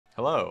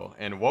Hello,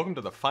 and welcome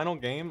to the final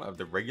game of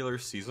the regular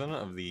season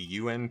of the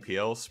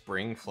UNPL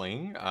Spring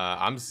Fling.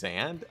 I'm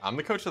Zand. I'm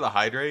the coach of the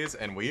Hydrays,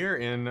 and we are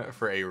in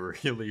for a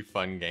really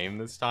fun game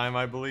this time,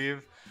 I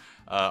believe.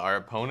 Our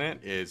opponent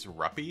is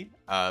Ruppy.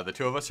 The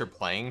two of us are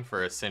playing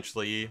for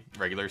essentially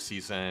regular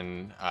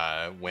season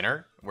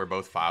winner. We're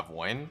both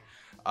 5-1.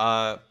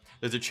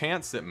 There's a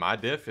chance that my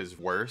diff is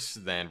worse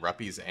than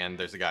Ruppy's, and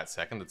there's a guy at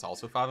second that's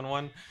also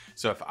 5-1.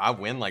 So if I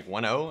win like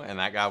 1-0 and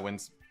that guy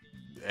wins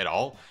at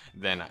all,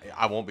 then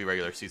I won't be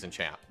regular season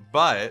champ.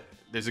 But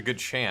there's a good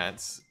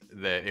chance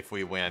that if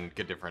we win,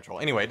 good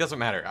differential. Anyway, it doesn't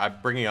matter. I'm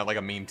bringing out like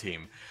a meme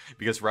team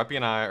because Ruppy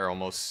and I are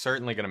almost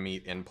certainly going to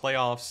meet in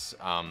playoffs.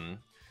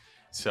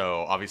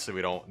 So obviously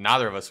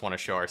neither of us want to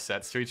show our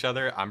sets to each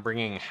other. I'm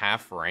bringing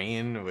half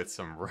rain with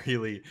some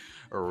really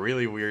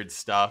weird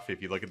stuff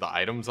if you look at the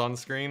items on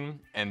screen.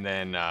 And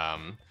then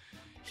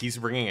he's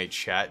bringing a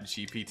chat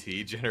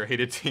GPT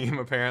generated team.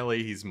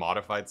 Apparently he's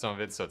modified some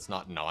of it so it's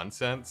not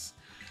nonsense.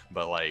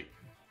 But like,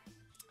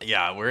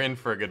 yeah, we're in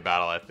for a good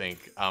battle, I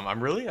think.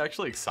 I'm really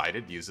actually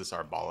excited to use this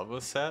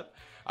Arbolivas set.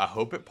 I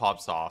hope it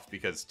pops off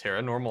because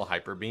Terra Normal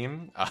Hyper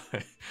Beam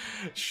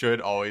should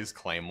always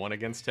claim one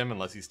against him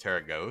unless he's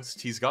Terra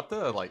Ghost. He's got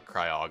the like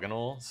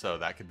Cryogonal, so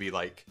that could be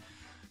like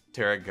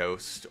Terra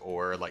Ghost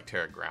or like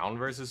Terra Ground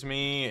versus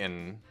me,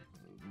 and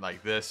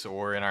like this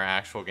or in our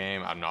actual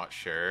game, I'm not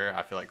sure.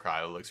 I feel like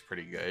Cryo looks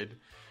pretty good.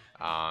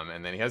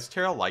 And then he has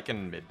Terra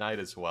Lycan Midnight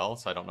as well,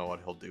 so I don't know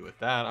what he'll do with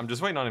that. I'm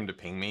just waiting on him to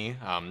ping me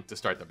to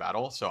start the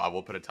battle, so I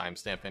will put a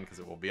timestamp in because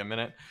it will be a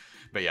minute.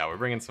 But yeah, we're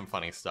bringing some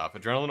funny stuff.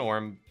 Adrenaline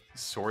Orm,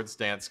 Swords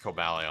Dance,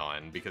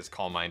 Cobalion, because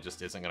Calm Mind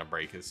just isn't going to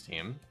break his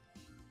team.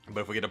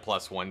 But if we get a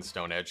 +1,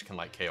 Stone Edge can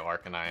like KO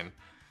Arcanine.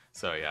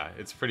 So yeah,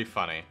 it's pretty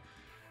funny.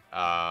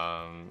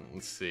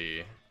 Let's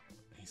see.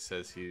 He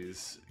says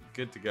he's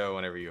good to go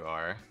whenever you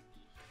are.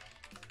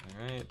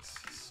 Alright,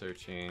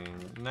 searching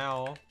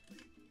now.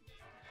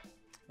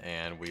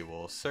 And we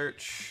will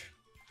search.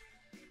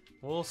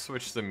 We'll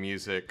switch the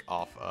music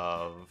off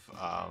of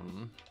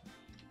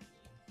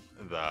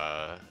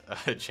the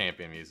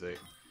champion music.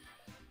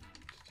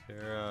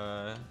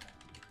 Terra,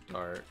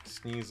 Dark,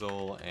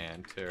 Sneasel,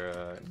 and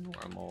Terra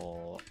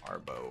Normal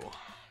Arbo.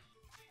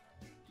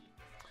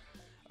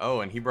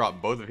 Oh, and he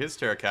brought both of his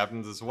Terra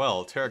captains as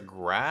well. Terra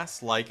Grass,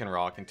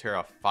 Lycanroc, and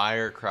Terra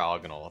Fire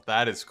Cryogonal.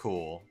 That is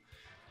cool.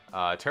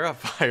 Terra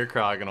Fire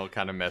Cryogonal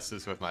kind of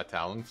messes with my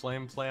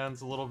Talonflame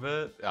plans a little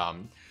bit.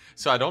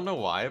 So I don't know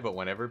why, but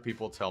whenever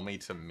people tell me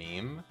to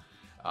meme,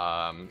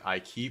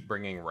 I keep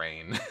bringing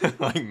rain,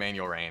 like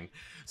manual rain.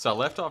 So I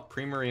left off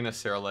Primarina,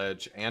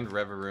 Ceruledge, and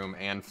Reveroom,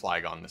 and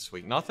Flygon this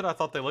week. Not that I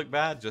thought they looked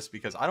bad, just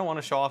because I don't want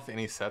to show off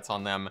any sets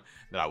on them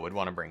that I would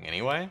want to bring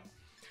anyway.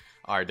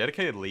 Our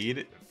dedicated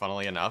lead,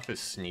 funnily enough, is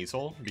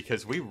Sneasel,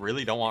 because we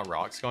really don't want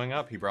rocks going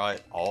up. He brought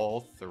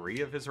all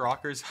 3 of his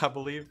rockers, I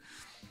believe.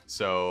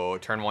 So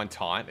turn 1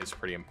 taunt is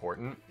pretty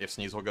important. If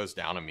Sneasel goes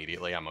down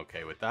immediately, I'm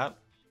okay with that.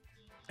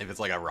 If it's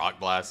like a Rock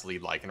Blast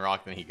lead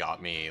Lycanroc, then he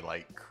got me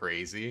like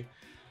crazy.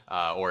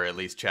 Or at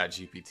least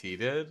ChatGPT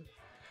did.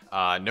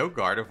 No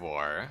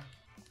Gardevoir.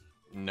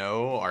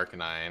 No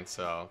Arcanine,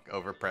 so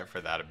over prep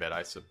for that a bit,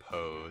 I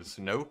suppose.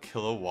 No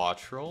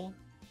Kilowattrel.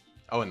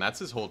 Oh, and that's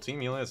his whole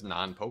team. He only has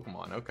 9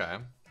 Pokemon. Okay.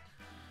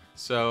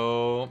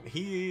 So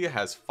he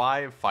has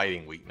 5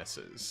 fighting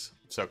weaknesses.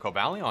 So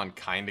Cobalion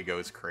kind of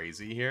goes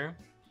crazy here.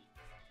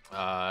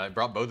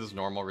 Brought both his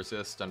normal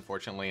resist,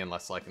 unfortunately,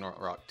 unless like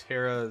Rock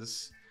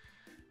Terras.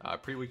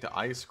 Pretty weak to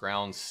Ice,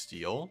 Ground,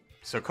 Steel.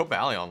 So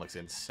Cobalion looks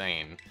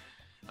insane.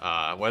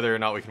 Whether or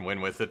not we can win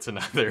with it's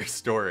another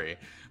story,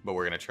 but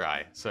we're gonna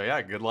try. So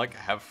yeah, good luck,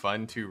 have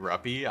fun to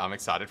Ruppy. I'm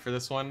excited for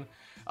this one.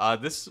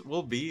 This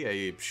will be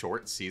a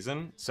short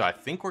season, so I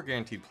think we're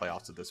guaranteed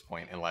playoffs at this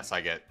point, unless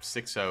I get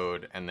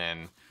 6-0'd, and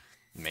then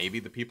maybe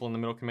the people in the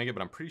middle can make it,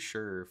 but I'm pretty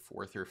sure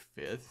 4th or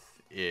 5th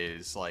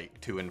is like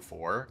 2 and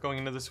 4 going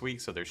into this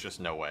week, so there's just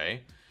no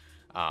way.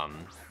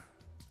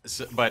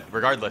 But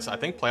regardless, I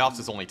think playoffs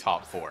is only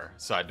top 4,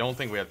 so I don't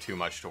think we have too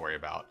much to worry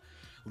about.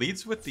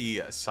 Leads with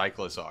the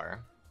Cyclizar.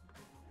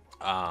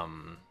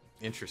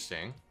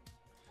 Interesting.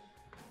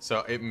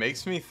 So it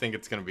makes me think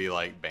it's going to be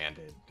like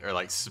Bandit or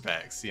like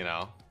Specs, you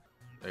know?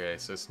 Okay,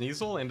 so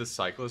Sneasel into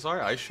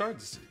Cyclizar. Ice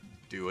Shard's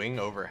doing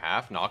over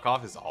half.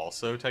 Knockoff is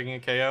also taking a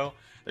KO.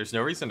 There's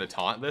no reason to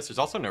taunt this. There's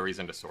also no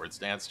reason to Swords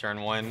Dance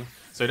turn 1.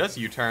 So it does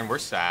U-turn. We're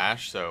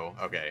Sash, so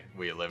okay,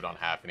 we lived on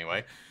half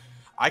anyway.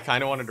 I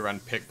kind of wanted to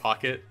run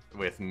Pickpocket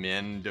with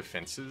min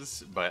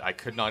defenses, but I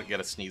could not get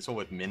a Sneasel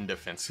with min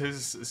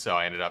defenses, so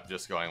I ended up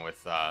just going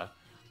with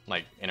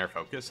like Inner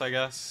Focus, I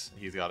guess.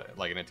 He's got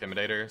like an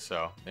Intimidator,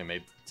 so it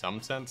made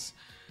some sense.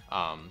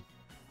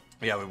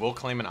 Yeah, we will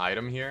claim an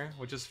item here,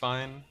 which is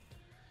fine.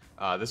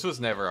 This was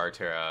never our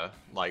Terra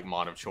like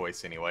mod of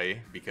choice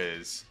anyway,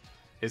 because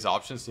his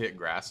options to hit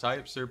grass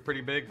types are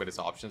pretty big, but his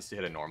options to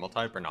hit a normal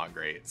type are not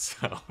great.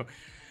 So,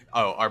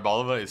 oh,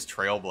 Arboliva is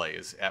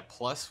Trailblaze at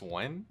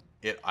 +1.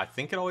 I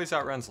think it always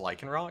outruns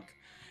Lycanroc,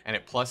 and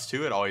at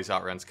 +2 it always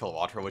outruns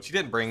Kilowattrel, which he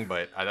didn't bring,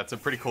 but that's a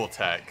pretty cool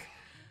tech.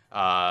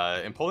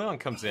 Empoleon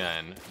comes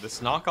in. This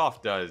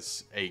knockoff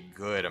does a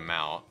good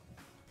amount.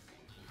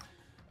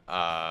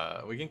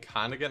 We can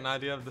kind of get an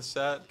idea of the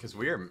set, because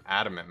we are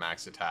adamant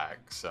max attack,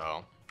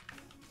 so...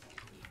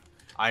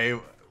 I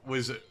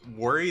was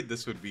worried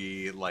this would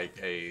be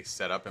like a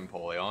setup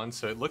Empoleon,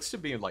 so it looks to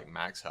be like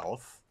max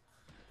health.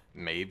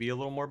 Maybe a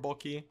little more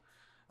bulky.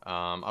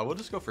 I will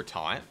just go for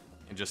Taunt,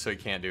 and just so he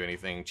can't do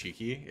anything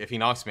cheeky. If he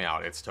knocks me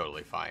out, it's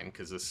totally fine,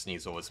 because this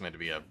Sneasel was meant to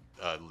be a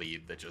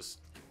lead that just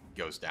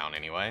goes down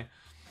anyway.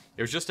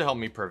 It was just to help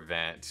me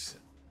prevent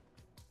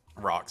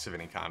rocks of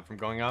any kind from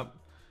going up.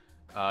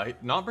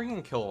 Not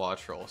bringing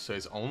Kilowattrel, so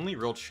his only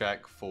real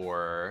check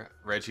for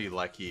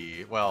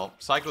Regieleki, well,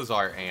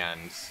 Cyclozar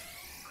and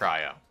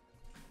Cryo.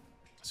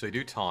 So we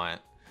do Taunt.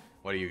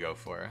 What do you go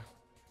for?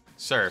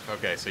 Surf.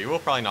 Okay, so you will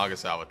probably knock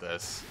us out with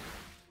this.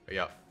 But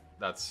yep,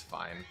 that's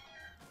fine.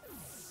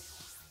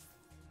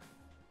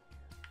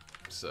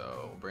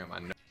 So we'll bring up my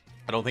note.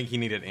 I don't think he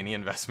needed any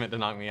investment to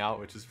knock me out,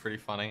 which is pretty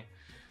funny.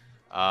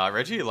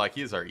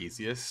 Regieleki is our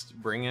easiest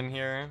bring in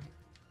here.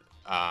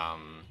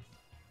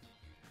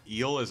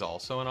 Eel is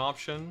also an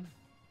option.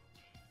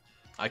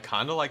 I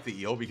kind of like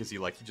the Eel because he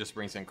just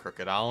brings in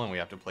Crocodile and we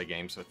have to play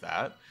games with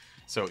that.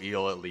 So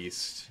Eel at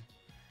least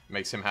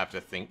makes him have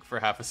to think for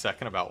half a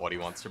second about what he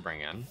wants to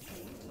bring in.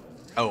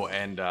 Oh,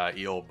 and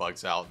Eel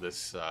bugs out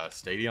this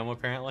stadium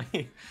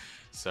apparently.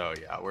 So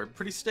yeah, we're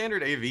pretty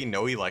standard AV,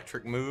 no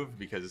electric move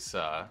because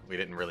we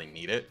didn't really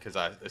need it because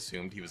I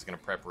assumed he was going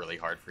to prep really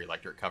hard for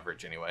electric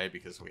coverage anyway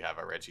because we have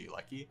a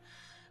Regieleki.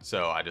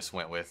 So I just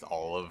went with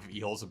all of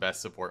Eel's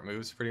best support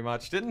moves pretty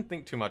much. Didn't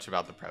think too much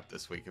about the prep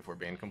this week if we're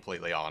being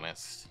completely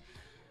honest.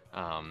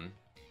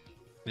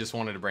 Just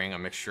wanted to bring a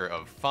mixture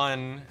of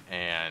fun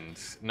and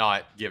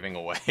not giving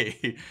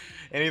away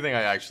anything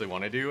I actually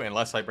want to do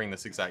unless I bring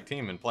this exact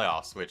team in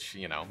playoffs, which,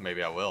 you know,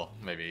 maybe I will.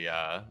 Maybe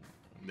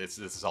this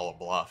is all a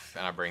bluff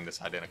and I bring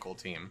this identical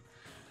team.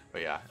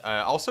 But yeah, I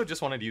also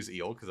just wanted to use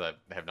Eel because I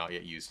have not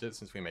yet used it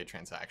since we made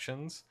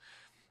transactions.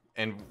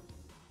 And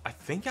I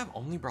think I've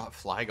only brought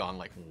Flygon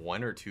like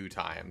 1 or 2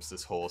 times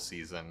this whole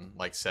season,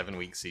 like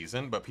 7-week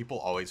season, but people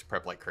always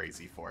prep like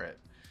crazy for it.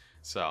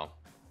 So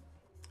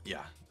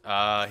yeah,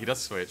 he does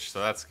switch,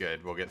 so that's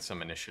good. We'll get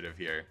some initiative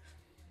here.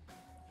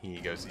 He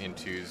goes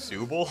into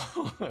Zooble,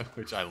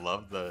 which I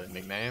love the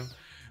nickname.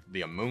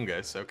 The Among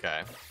Us,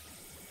 okay.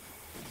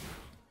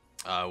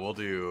 We'll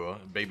do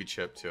Baby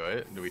Chip to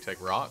it. Do we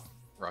take Rock?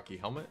 Rocky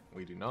Helmet?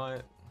 We do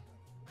not.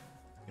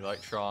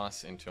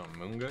 Electros into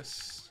Among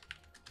Us.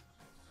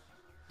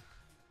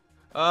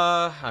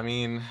 I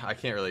mean, I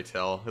can't really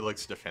tell. It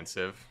looks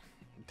defensive.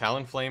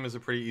 Talonflame is a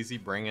pretty easy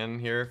bring-in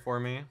here for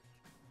me.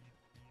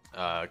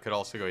 Could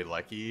also go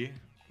Eleki,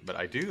 but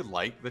I do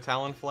like the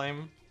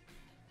Talonflame.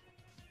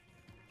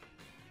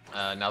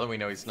 Now that we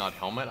know he's not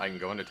Helmet, I can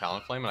go into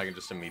Talonflame and I can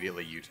just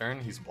immediately U-turn.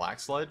 He's Black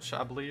Sludge,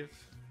 I believe.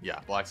 Yeah,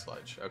 Black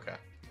Sludge, okay.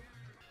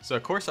 So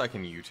of course I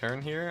can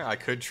U-turn here. I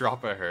could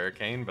drop a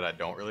Hurricane, but I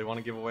don't really want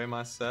to give away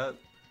my set.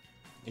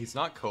 He's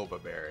not Koba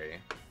Berry.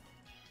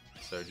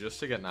 So just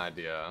to get an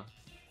idea,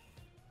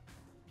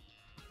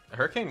 a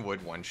Hurricane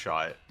would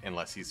one-shot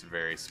unless he's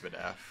very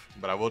Spadef,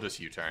 but I will just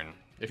U-turn.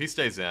 If he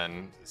stays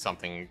in,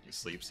 something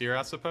sleeps here,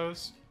 I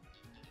suppose.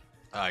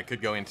 I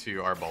could go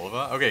into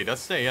Arboliva. Okay, he does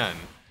stay in.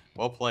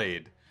 Well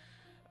played.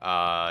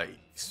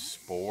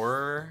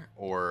 Spore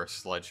or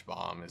Sludge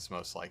Bomb is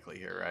most likely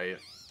here, right?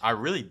 I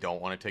really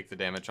don't want to take the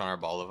damage on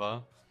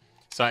Arboliva,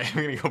 so I'm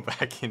going to go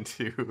back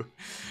into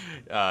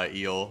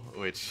Eel,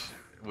 which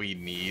we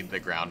need the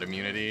ground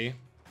immunity.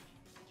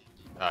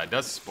 It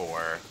does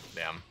Spore.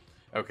 Damn.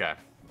 Okay.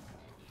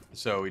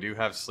 So we do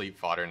have Sleep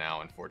Fodder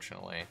now,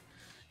 unfortunately.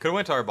 Could have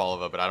went to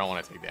Arboliva, but I don't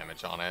want to take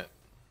damage on it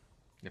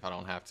if I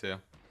don't have to.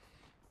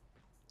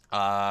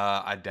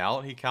 I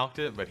doubt he calced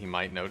it, but he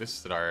might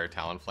notice that our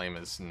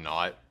Talonflame is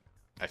not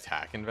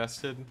attack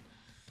invested.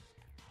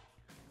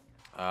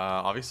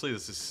 Obviously,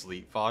 this is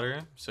Sleep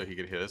Fodder, so he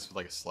could hit us with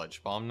like a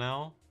Sludge Bomb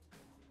now.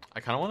 I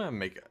kind of want to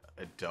make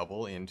a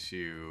double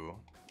into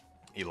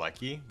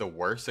Eleki. The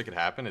worst that could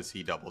happen is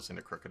he doubles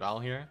into Crocodile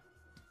here.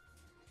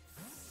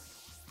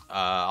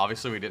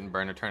 Obviously, we didn't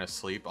burn a turn of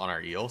sleep on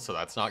our Eel, so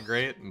that's not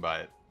great,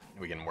 but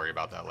we can worry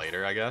about that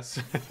later, I guess.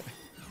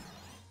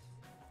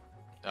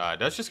 It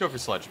does just go for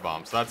Sludge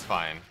Bomb, so that's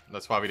fine.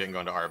 That's why we didn't go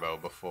into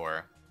Arbo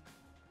before.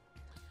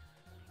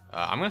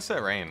 I'm going to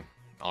set Rain,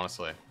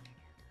 honestly.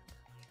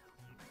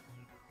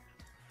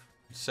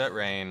 Set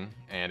Rain,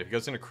 and if he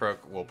goes into Crook,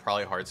 we'll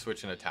probably hard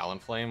switch into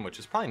Talonflame, which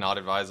is probably not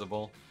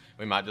advisable.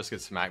 We might just get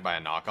smacked by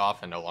a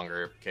knockoff and no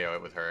longer KO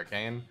it with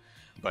Hurricane.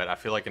 But I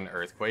feel like an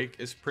Earthquake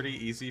is pretty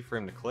easy for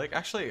him to click.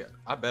 Actually,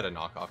 I bet a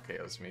knockoff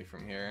KOs me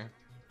from here.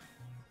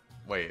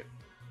 Wait.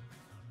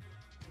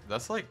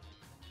 That's like...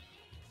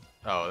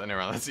 Oh, never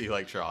mind. That's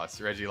Electros.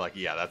 Regieleki,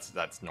 yeah,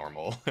 that's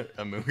normal.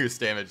 Amoonguss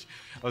damage.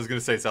 I was going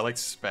to say, is that like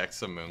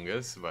Specs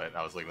Amoonguss? But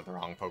I was looking at the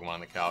wrong Pokemon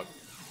in the calc.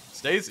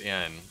 Stays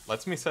in.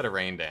 Lets me set a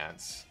Rain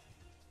Dance.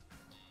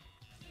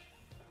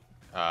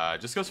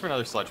 Just goes for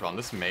another Sludge Bomb.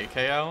 This may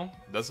KO.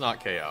 Does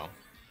not KO.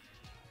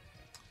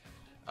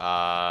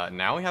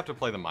 Now we have to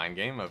play the mind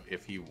game of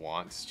if he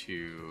wants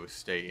to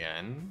stay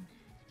in.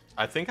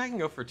 I think I can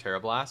go for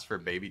TRAILBLAZE for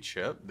Baby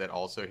Chip that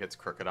also hits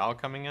Crocodile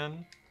coming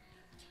in.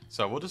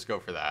 So we'll just go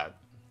for that.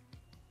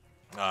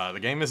 The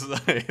game is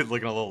looking a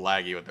little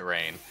laggy with the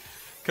rain.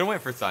 Could've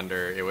went for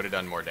Thunder, it would have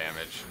done more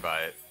damage,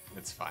 but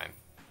it's fine.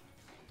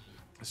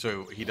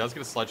 So he does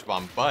get a Sludge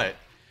Bomb, but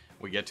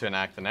we get to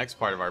enact the next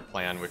part of our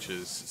plan, which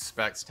is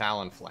Specs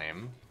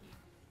Talonflame.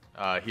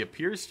 He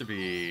appears to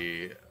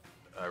be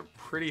a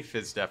pretty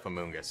Fizz-Def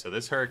Amoonguss, so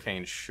this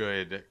Hurricane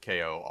should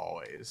KO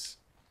always.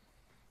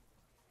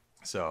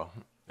 So,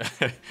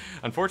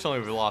 unfortunately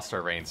we lost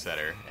our Rain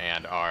Setter,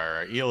 and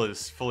our Eel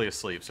is fully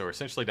asleep, so we're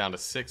essentially down to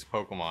 6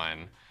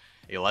 Pokemon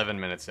 11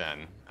 minutes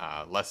in.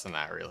 Less than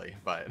that, really,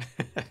 but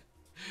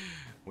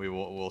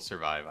we'll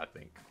survive, I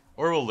think.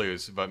 Or we'll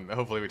lose, but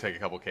hopefully we take a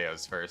couple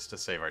KOs first to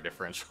save our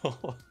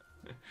differential.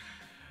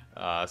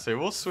 So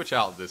we'll switch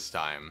out this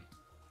time.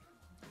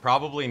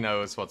 Probably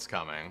knows what's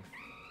coming.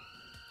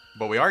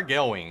 But we are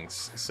Gale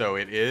Wings, so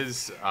it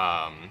is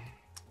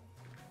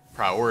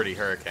priority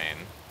Hurricane.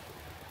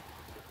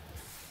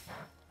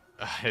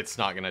 It's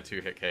not going to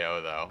 2-hit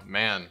KO, though.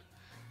 Man,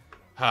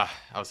 I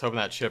was hoping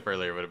that chip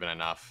earlier would have been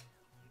enough.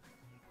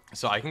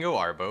 So I can go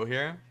Arbo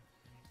here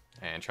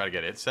and try to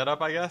get it set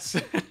up, I guess.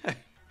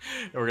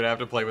 We're going to have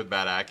to play with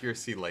bad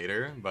accuracy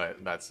later,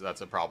 but that's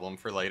a problem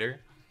for later.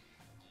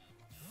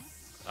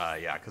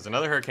 Yeah, because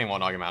another Hurricane won't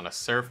knock him out, and a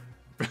Surf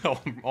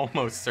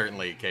almost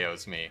certainly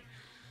KOs me.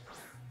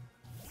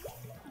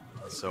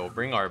 So we'll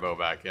bring Arbo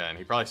back in.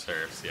 He probably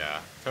surfs,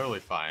 yeah. Totally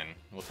fine.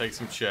 We'll take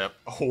some chip.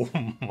 Oh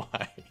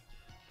my.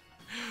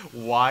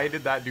 Why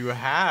did that do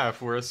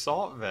half? We're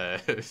Assault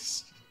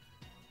Vest.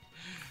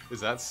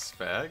 Is that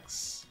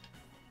Specs?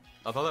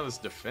 I thought that was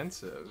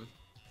defensive.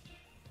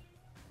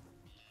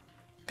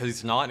 Because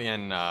he's not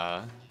in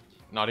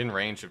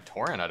range of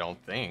Torrent, I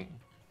don't think.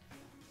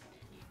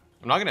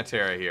 I'm not going to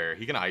Terra here.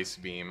 He can Ice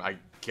Beam. I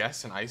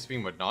guess an Ice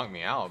Beam would knock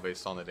me out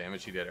based on the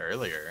damage he did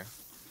earlier.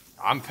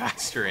 I'm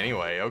faster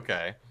anyway,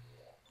 okay.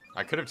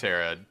 I could have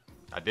Terra'd.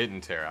 I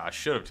didn't Terra. I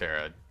should have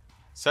Terra'd.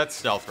 Set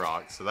Stealth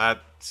Rock, so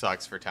that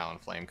sucks for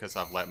Talonflame because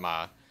I've let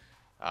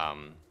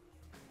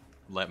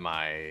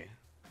my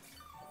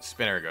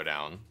spinner go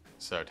down.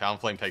 So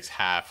Talonflame takes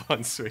half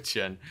on switch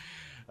in,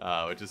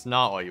 which is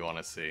not what you want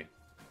to see.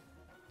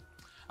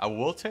 I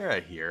will Terra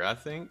here, I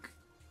think.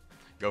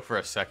 Go for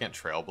a second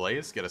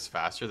Trailblaze, get us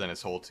faster than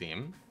his whole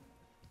team.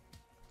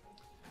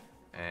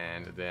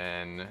 And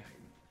then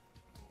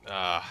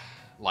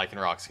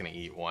Lycanroc's gonna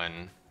eat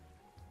one.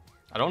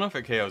 I don't know if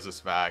it KOs us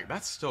back.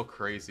 That's still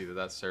crazy that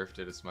that Surf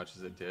did as much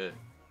as it did.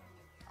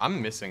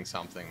 I'm missing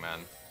something,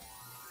 man.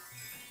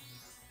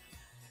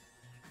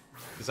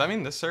 Does that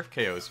mean this Surf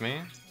KOs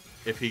me?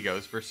 If he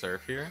goes for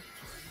Surf here?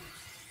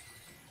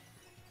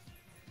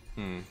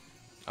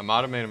 I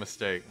might have made a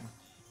mistake.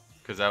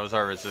 Because that was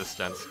our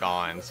resistance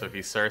gone. So if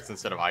he Surfs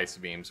instead of Ice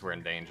Beams, we're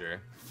in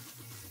danger.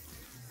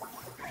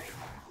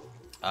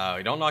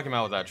 We don't knock him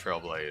out with that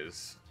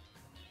Trailblaze.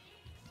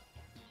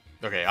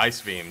 Okay, Ice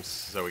Beams.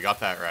 So we got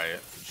that right.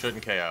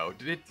 Shouldn't KO.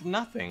 Did it?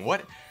 Nothing.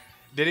 What?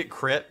 Did it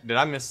crit? Did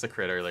I miss the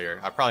crit earlier?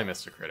 I probably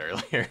missed a crit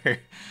earlier.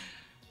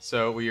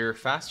 So we are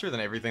faster than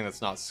everything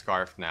that's not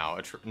Scarf now.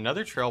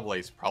 Another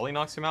Trailblaze probably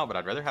knocks him out, but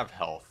I'd rather have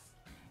health.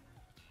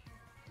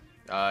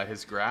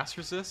 His Grass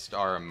Resist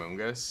are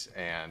Amoonguss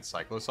and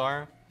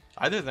Cyclosar.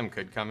 Either of them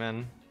could come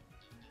in,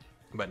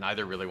 but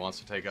neither really wants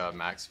to take a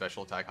max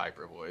special attack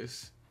Hyper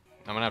Voice.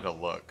 I'm gonna have to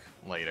look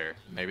later.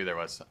 Maybe there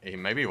was.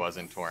 Maybe he was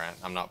in Torrent.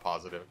 I'm not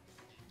positive.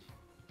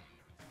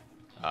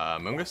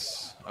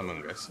 Amoonguss?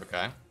 Amoonguss,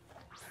 okay.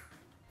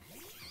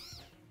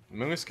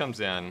 Amoonguss comes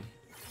in.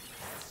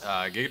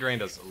 Giga Drain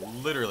does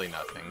literally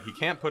nothing. He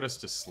can't put us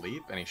to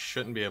sleep, and he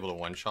shouldn't be able to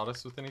one-shot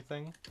us with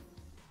anything.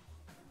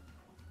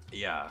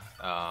 Yeah,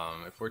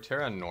 if we're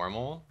Terra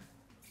normal,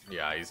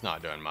 yeah, he's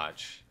not doing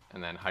much.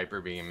 And then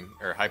Hyper Beam,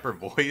 or Hyper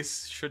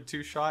Voice should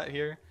two-shot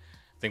here.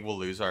 I think we'll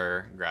lose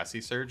our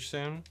Grassy Surge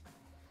soon.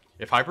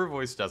 If Hyper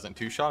Voice doesn't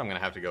two-shot, I'm going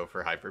to have to go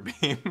for Hyper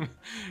Beam,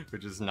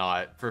 which is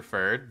not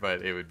preferred,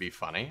 but it would be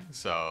funny,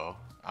 so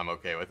I'm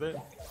okay with it.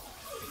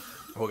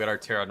 We'll get our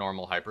Terra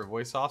normal Hyper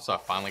Voice off, so I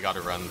finally got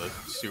to run the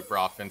super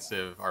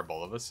offensive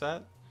Arboliva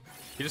set.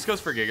 He just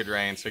goes for Giga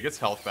Drain, so he gets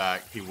health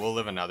back. He will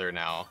live another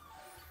now.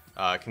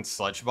 Can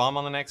Sludge Bomb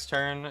on the next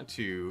turn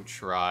to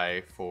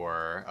try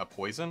for a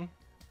poison.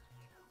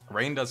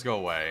 Rain does go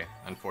away,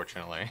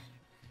 unfortunately.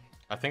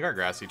 I think our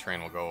Grassy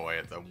Train will go away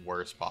at the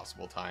worst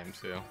possible time,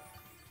 too.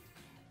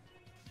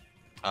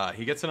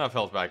 He gets enough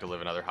health back to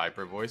live another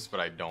Hyper Voice, but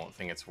I don't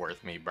think it's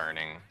worth me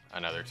burning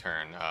another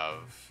turn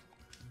of...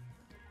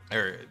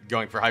 Or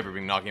going for Hyper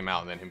Beam, knocking him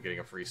out, and then him getting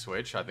a free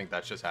switch. I think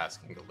that's just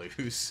asking to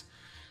lose.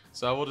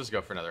 So we'll just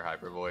go for another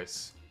Hyper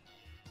Voice.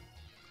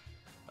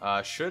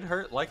 Should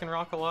hurt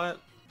Lycanroc a lot.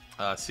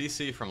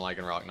 CC from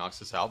Lycanroc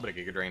knocks us out, but a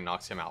Giga Drain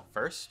knocks him out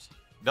first.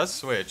 Does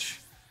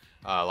switch.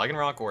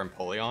 Lycanroc or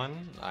Empoleon,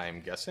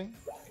 I'm guessing.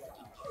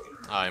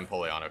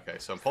 Empoleon, okay.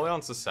 So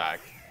Empoleon's the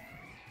sack.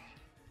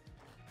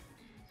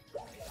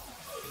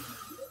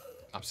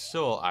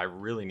 I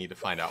really need to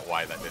find out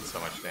why that did so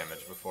much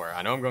damage before.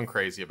 I know I'm going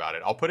crazy about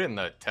it. I'll put it in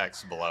the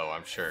text below,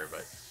 I'm sure, but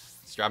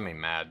it's driving me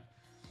mad.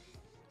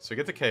 So we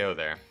get the KO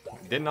there.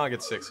 Did not get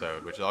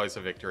 6-0'd, which is always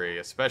a victory,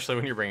 especially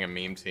when you're bringing a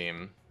meme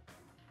team.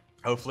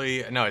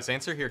 Hopefully, no, his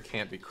answer here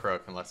can't be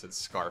Crook unless it's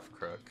Scarf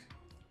Crook.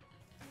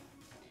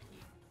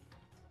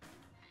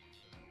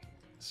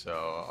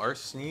 So our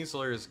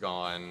Sneasler is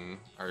gone.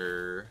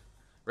 Our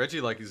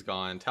Regieleku's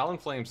gone.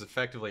 Talonflame's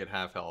effectively at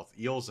half health.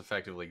 Eel's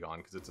effectively gone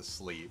because it's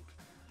asleep.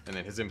 And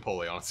then his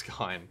Empoleon's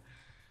gone.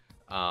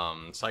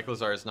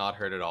 Cyclozar is not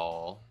hurt at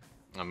all.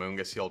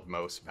 Amoonguss healed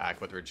most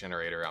back with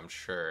Regenerator, I'm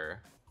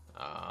sure.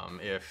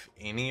 If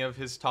any of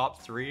his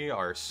top 3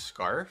 are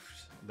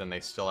Scarfed, then they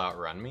still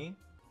outrun me.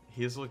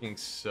 He is looking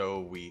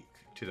so weak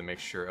to the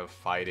mixture of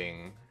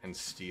fighting and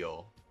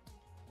steel.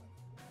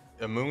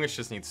 Amoonguss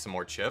just needs some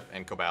more chip,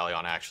 and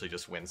Cobalion actually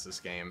just wins this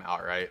game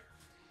outright.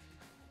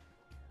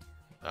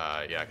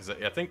 Yeah, because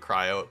I think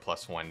Cryo at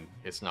 +1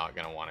 is not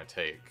going to want to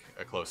take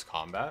a close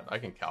combat. I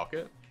can calc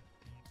it,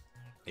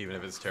 even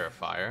if it's Terra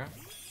Fire.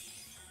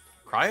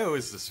 Cryo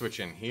is the switch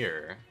in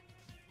here,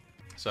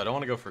 so I don't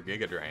want to go for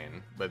Giga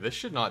Drain, but this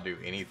should not do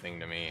anything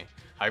to me.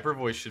 Hyper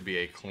Voice should be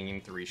a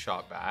clean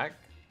 3-shot back.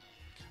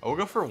 I will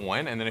go for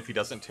 1, and then if he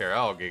doesn't Terra,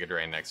 I'll Giga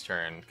Drain next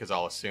turn, because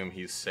I'll assume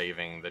he's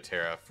saving the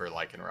Terra for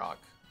Lycanroc.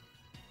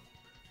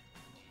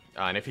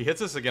 And if he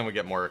hits us again, we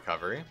get more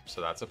recovery, so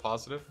that's a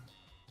positive.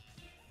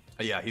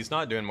 Yeah, he's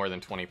not doing more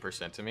than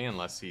 20% to me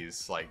unless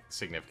he's, like,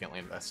 significantly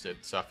invested.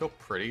 So I feel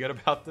pretty good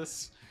about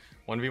this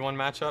 1v1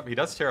 matchup. He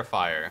does Terra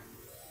Fire,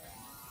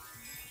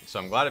 so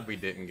I'm glad we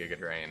didn't Giga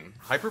Drain.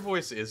 Hyper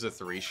Voice is a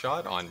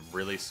 3-shot on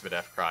really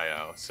Svidef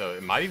Cryo, so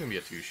it might even be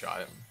a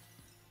 2-shot.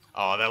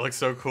 Oh, that looks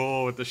so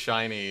cool with the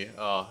shiny.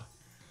 Oh,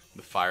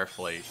 the Fire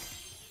Flake.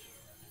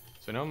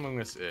 So no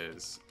Amoonguss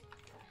is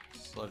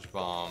Sludge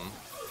Bomb,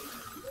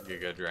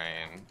 Giga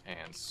Drain,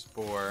 and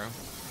Spore.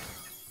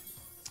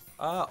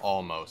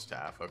 Almost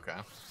half, okay.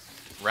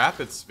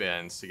 Rapid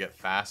Spins to get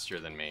faster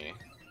than me.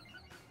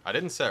 I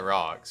didn't set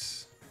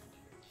rocks.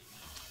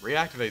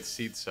 Reactivate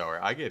Seed Sower.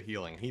 I get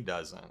healing, he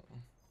doesn't.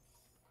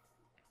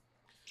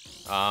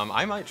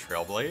 I might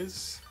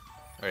Trailblaze.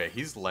 Okay,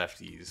 he's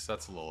lefties,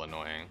 that's a little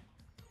annoying.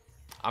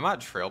 I might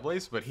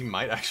Trailblaze, but he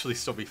might actually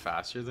still be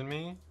faster than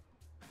me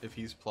if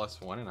he's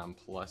 +1 and I'm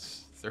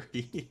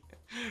 +3,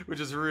 which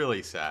is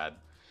really sad.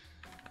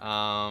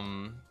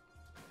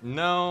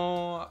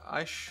 No,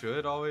 I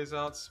should always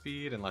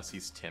outspeed unless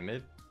he's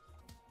timid.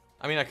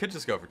 I mean, I could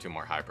just go for 2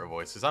 more Hyper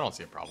Voices. I don't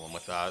see a problem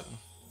with that.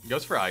 He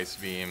goes for Ice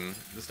Beam.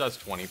 This does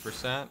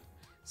 20%.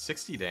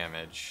 60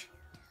 damage.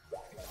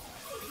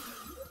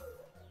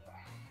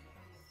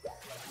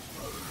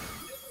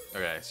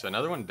 Okay, so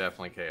another one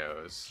definitely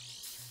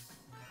KOs.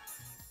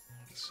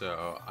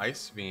 So,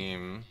 Ice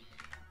Beam.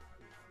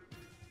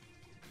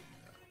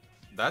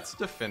 That's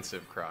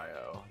defensive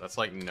Cryo. That's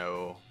like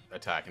no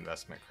attack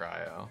investment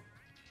Cryo.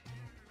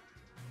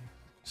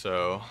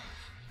 So,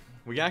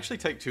 we can actually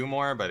take 2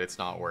 more, but it's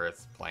not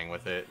worth playing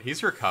with it.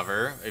 He's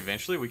Recover.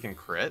 Eventually we can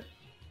crit.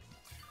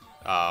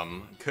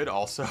 Could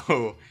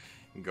also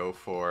go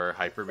for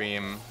Hyper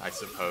Beam, I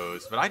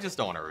suppose. But I just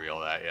don't want to reel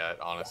that yet,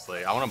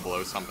 honestly. I want to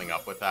blow something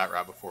up with that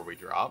right before we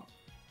drop.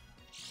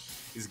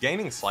 He's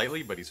gaining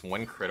slightly, but he's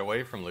 1 crit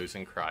away from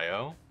losing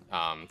Cryo.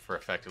 For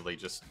effectively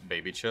just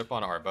Baby Chip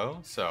on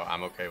Arbo. So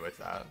I'm okay with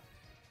that.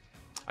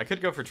 I could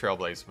go for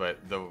Trailblaze, but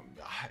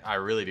I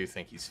really do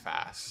think he's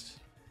fast.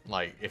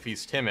 Like, if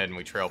he's timid and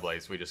we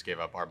Trailblaze, we just gave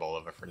up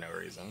Arboliva for no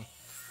reason.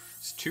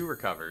 It's 2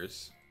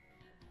 recovers.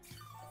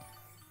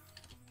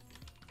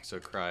 So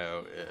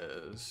Cryo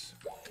is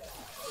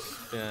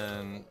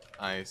Spin,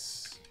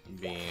 Ice,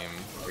 Beam,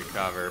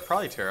 Recover.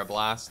 Probably Terra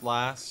Blast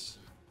last,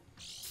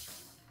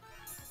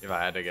 if I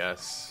had to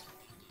guess.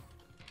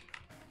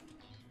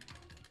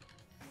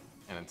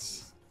 And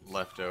it's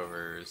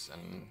leftovers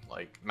and,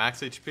 like,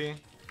 max HP.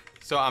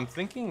 So I'm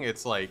thinking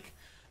it's, like,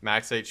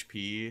 max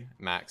HP,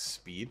 max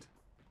speed.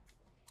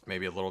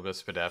 Maybe a little bit of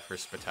Spadef or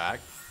Spatak.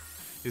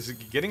 He's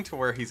getting to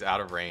where he's out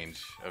of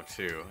range of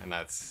 2, and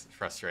that's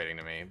frustrating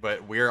to me.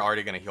 But we're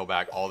already going to heal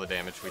back all the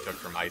damage we took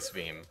from Ice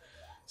Beam.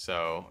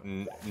 So,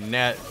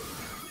 net,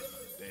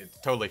 it's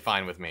totally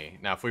fine with me.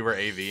 Now, if we were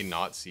AV,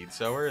 not Seed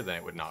Sower, then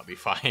it would not be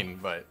fine.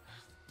 But,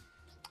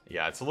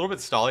 yeah, it's a little bit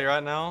stally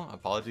right now.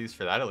 Apologies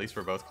for that. At least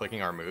we're both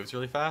clicking our moves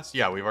really fast.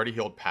 Yeah, we've already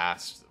healed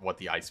past what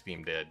the Ice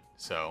Beam did.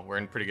 So, we're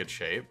in pretty good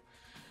shape.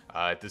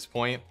 At this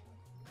point,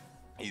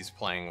 he's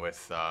playing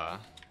with...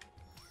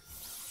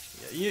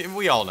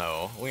 we all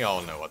know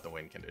what the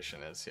win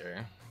condition is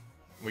here.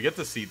 We get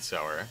the Seed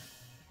Sower,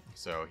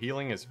 so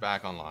healing is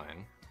back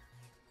online.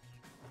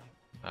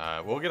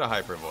 We'll get a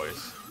Hyper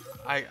Voice.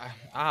 I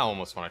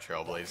almost want to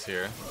Trailblaze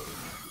here.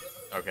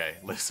 Okay,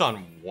 lives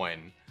on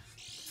 1.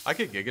 I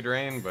could Giga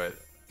Drain, but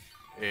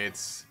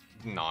it's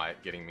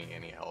not getting me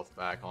any health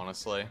back,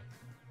 honestly.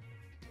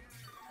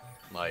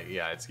 Like,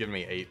 yeah, it's giving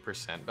me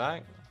 8%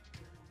 back,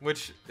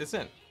 which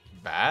isn't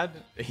bad.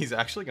 He's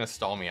actually going to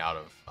stall me out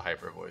of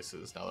Hyper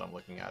Voices now that I'm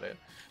looking at it.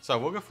 So I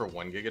will go for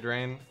 1 Giga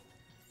Drain.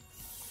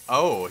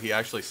 Oh, he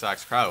actually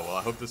sacks Cryo. Well,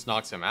 I hope this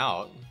knocks him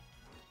out.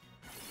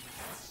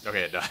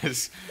 Okay, it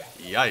does.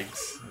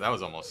 Yikes. That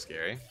was almost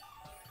scary.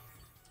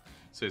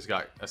 So he's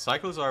got a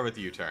Cyclozar with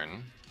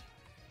U-turn.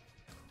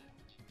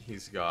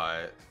 He's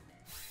got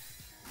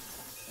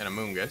an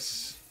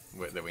Amoonguss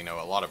that we know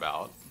a lot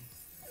about.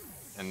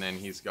 And then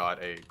he's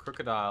got a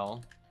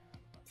Crocodile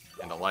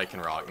and a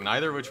Lycanroc.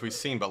 Neither of which we've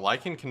seen, but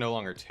Lycan can no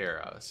longer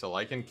Terra. So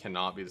Lycan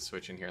cannot be the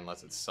switch in here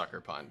unless it's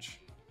Sucker Punch.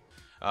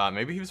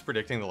 Maybe he was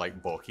predicting the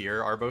like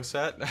bulkier Arbo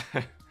set.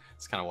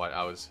 It's kind of what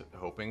I was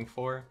hoping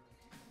for.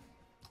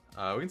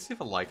 We can see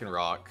if a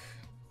Lycanroc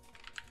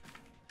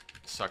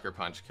Sucker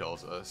Punch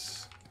kills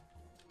us.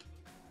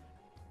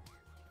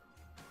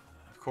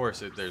 Of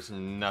course, there's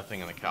nothing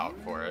in the calc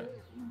for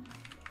it.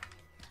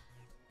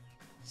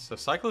 So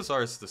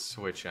Cyclozar is the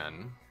switch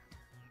in.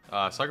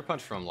 Sucker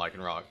Punch from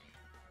Lycanroc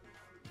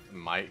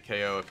might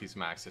KO if he's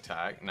max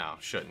attack. No,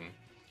 shouldn't.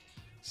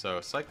 So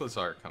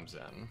Cyclozar comes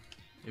in.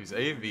 He's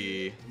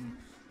AV.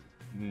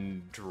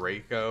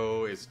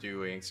 Draco is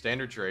doing...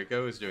 Standard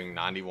Draco is doing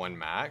 91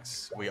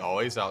 max. We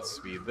always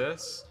outspeed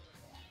this.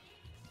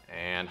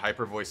 And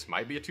Hyper Voice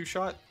might be a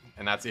 2-shot.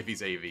 And that's if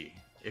he's AV.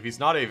 If he's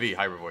not AV,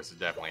 Hyper Voice is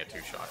definitely a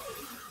 2-shot.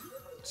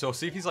 So we'll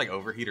see if he's like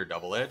Overheat or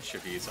Double Edge.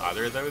 If he's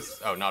either of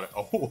those... Oh, not...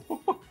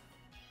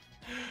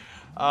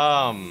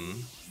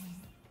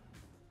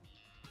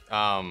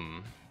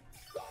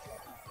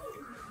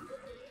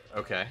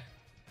 Okay.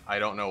 I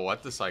don't know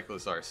what the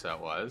Cyclozar set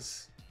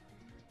was.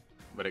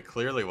 But it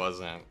clearly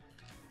wasn't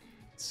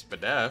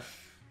Spadef.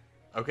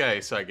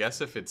 Okay, so I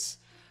guess if it's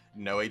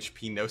no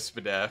HP, no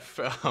Spadef,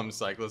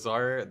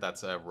 Cyclozar,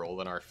 that's a roll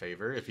in our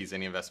favor. If he's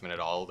any investment at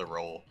all, the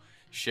roll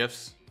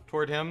shifts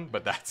toward him,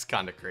 but that's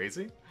kind of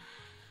crazy.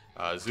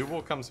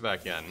 Zubul comes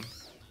back in.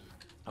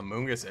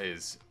 Amoonguss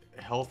is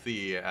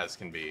healthy as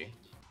can be.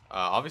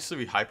 Obviously,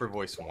 we Hyper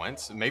Voice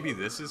once. Maybe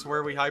this is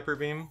where we Hyper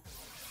Beam.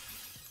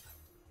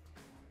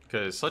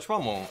 Because Sludge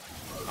Bomb won't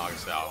knock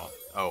us out.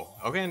 Oh,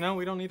 okay, no,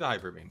 we don't need to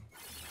Hyper Beam.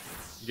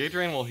 Giga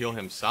Drain will heal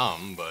him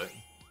some, but...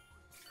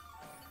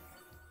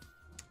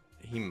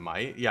 He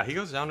might. Yeah, he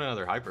goes down to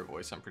another Hyper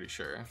Voice, I'm pretty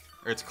sure.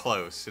 Or it's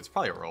close. It's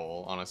probably a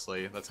roll,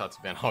 honestly. That's how it's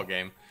been all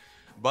game.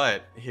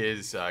 But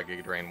his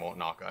Giga Drain won't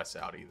knock us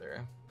out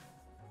either.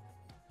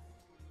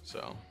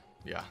 So,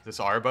 yeah. This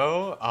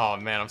Arbo, oh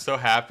man, I'm so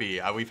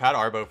happy. We've had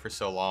Arbo for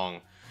so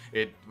long.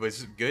 It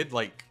was good,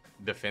 like,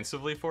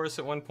 defensively for us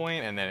at one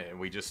point, and then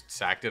we just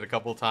sacked it a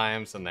couple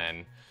times, and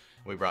then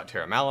we brought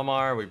Terra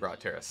Malamar, we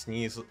brought Terra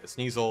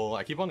Sneasel.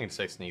 I keep wanting to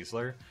say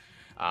Sneasler.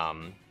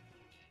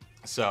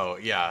 So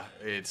yeah,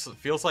 it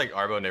feels like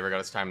Arbo never got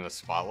its time in the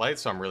spotlight,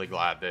 so I'm really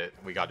glad that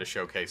we got to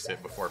showcase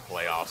it before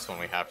playoffs when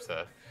we have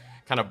to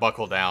kind of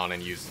buckle down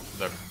and use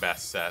the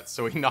best sets.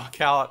 So we knock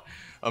out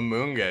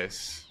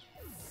Amoonguss.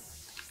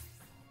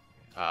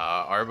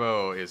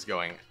 Arbo is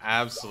going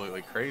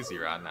absolutely crazy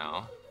right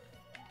now.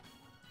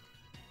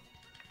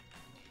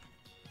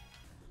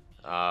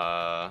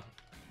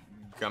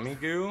 Gummy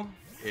Goo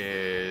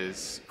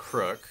is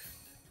Crook.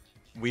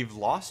 We've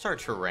lost our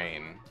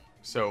terrain,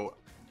 so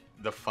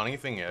the funny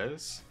thing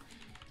is,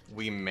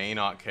 we may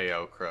not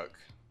KO Crook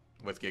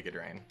with Giga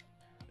Drain.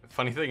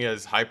 Funny thing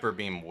is, Hyper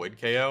Beam would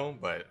KO,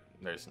 but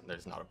there's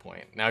not a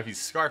point. Now, if he's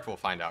Scarfed, we'll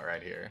find out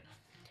right here.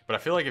 But I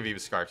feel like if he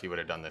was Scarfed, he would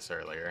have done this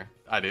earlier.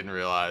 I didn't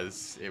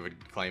realize it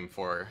would claim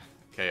 4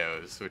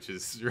 KOs, which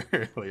is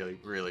really,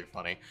 really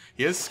funny.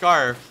 He is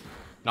Scarfed,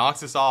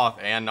 knocks us off,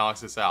 and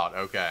knocks us out.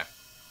 Okay.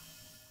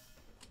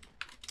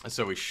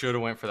 So we should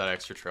have went for that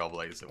extra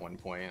Trailblaze at one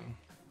point.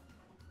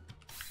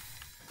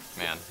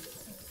 Man.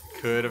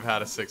 Could have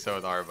had a 6-0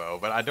 with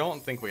Arbo, but I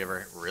don't think we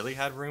ever really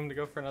had room to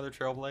go for another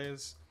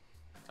Trailblaze.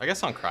 I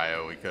guess on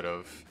Cryo we could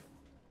have,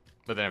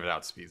 but then if it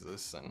outspeeds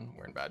us, then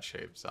we're in bad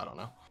shape, so I don't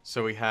know.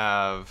 So we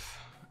have,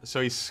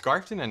 so he's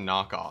Scarfed in a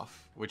knockoff,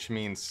 which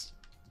means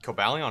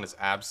Cobalion is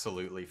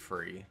absolutely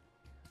free.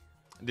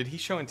 Did he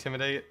show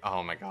Intimidate?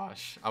 Oh my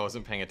gosh, I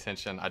wasn't paying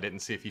attention. I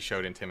didn't see if he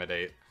showed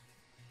Intimidate.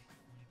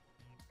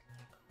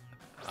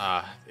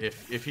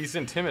 If he's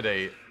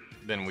Intimidate,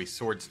 then we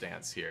Swords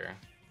Dance here.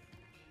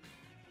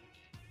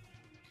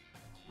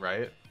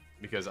 Right?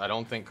 Because I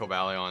don't think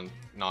Cobalion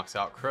knocks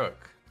out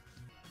Crook.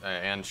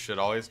 And should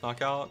always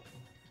knock out.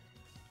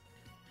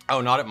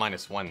 Oh, not at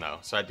 -1 though.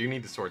 So I do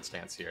need the Sword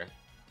Stance here.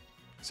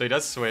 So he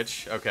does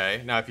switch.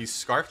 Okay. Now if he's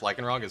Scarfed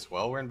Lycanroc as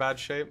well, we're in bad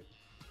shape.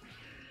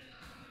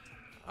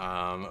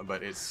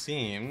 But it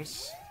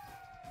seems...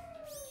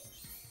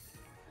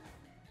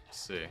 Let's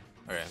see.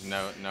 Okay,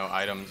 no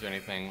items or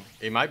anything.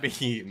 It might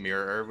be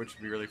Mirror Herb, which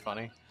would be really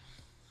funny.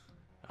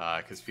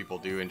 Because people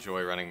do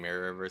enjoy running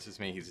Mirror versus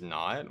me. He's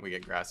not. We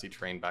get Grassy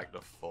Terrain back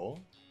to full.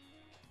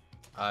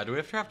 Do we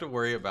have to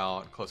worry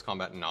about Close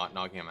Combat not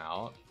knocking him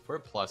out? We're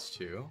at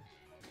 +2.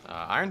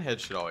 Iron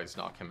Head should always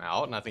knock him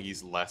out, and I think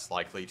he's less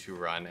likely to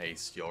run a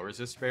Steel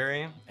Resist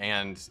Berry.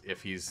 And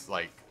if he's,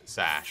 like,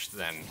 sashed,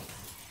 then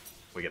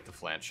we get the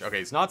flinch. Okay,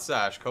 he's not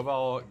sashed.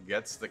 Cobal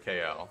gets the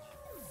KO.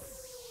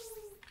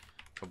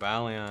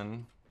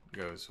 Cobalion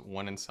goes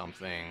 1 and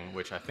something,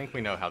 which I think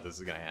we know how this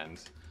is going to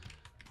end.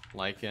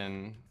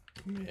 Lycan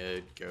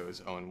Mid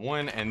goes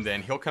 0-1, and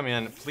then he'll come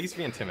in. Please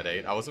be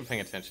Intimidate. I wasn't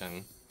paying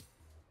attention.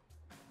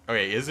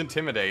 Okay, is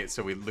Intimidate,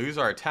 so we lose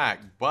our attack,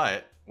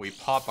 but we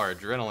pop our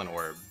Adrenaline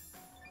Orb.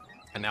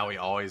 And now we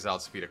always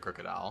outspeed a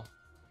Crocodile.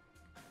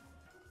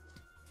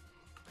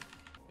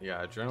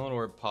 Yeah, Adrenaline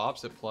Orb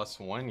pops at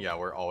 +1. Yeah,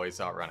 we're always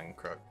outrunning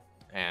Crook.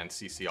 And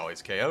CC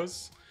always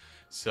KOs.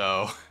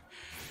 So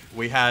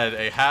we had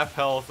a half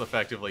health,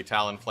 effectively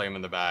Talonflame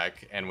in the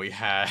back, and we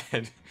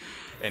had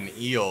an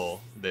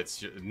eel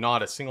that's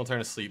not a single turn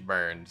of sleep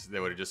burned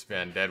that would have just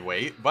been dead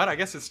weight. But I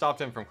guess it stopped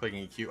him from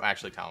clicking EQ.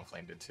 Actually,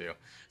 Talonflame did too.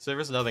 So there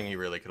was nothing he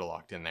really could have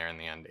locked in there in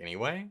the end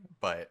anyway.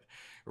 But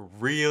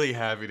really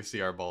happy to see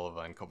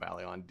Arboliva and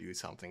Cobalion do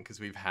something, because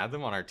we've had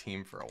them on our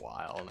team for a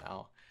while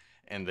now,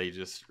 and they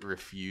just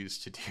refuse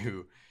to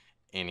do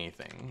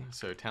anything.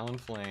 So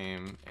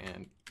Talonflame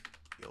and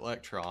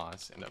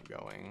Electros end up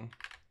going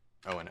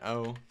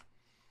 0-0.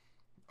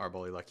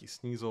 Arboli Lucky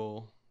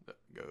Sneasel that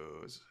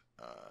goes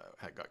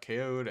got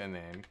KO'd, and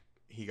then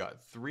he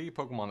got 3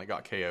 Pokemon that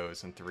got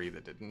KOs and 3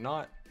 that did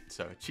not.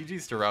 So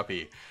GG's to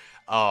Ruppy.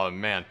 Oh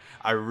man,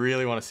 I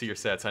really want to see your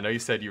sets. I know you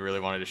said you really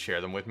wanted to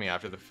share them with me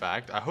after the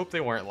fact. I hope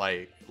they weren't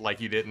like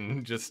you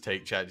didn't just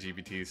take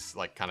ChatGPT's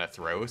like kind of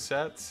throw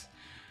sets.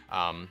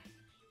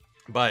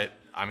 But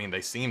I mean,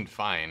 they seemed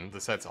fine.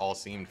 The sets all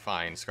seemed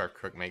fine. Scarf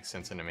Crook makes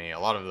sense into me. A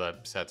lot of the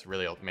sets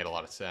really made a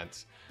lot of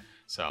sense.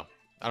 So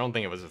I don't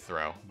think it was a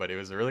throw, but it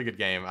was a really good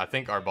game. I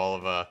think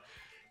Arboliva,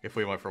 if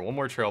we went for one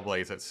more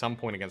Trailblaze at some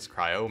point against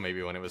Cryo,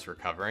 maybe when it was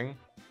recovering,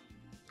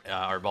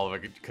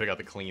 Arboliva could have got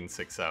the clean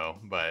 6-0.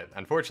 But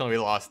unfortunately,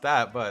 we lost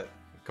that. But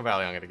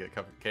Cobalion got to get a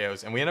couple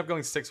KOs. And we end up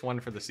going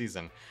 6-1 for the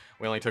season.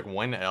 We only took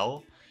 1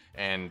 L.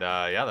 And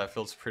yeah, that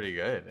feels pretty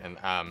good. And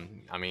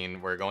I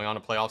mean, we're going on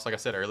to playoffs. Like I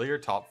said earlier,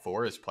 top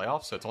 4 is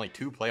playoffs. So it's only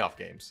 2 playoff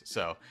games.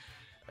 So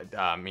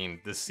I mean,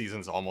 this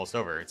season's almost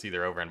over. It's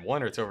either over in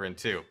 1 or it's over in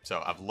 2.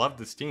 So I've loved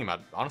this team.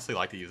 I'd honestly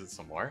like to use it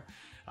some more.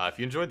 If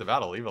you enjoyed the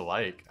battle, leave a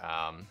like.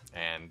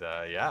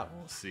 Yeah,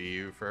 we'll see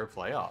you for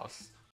playoffs.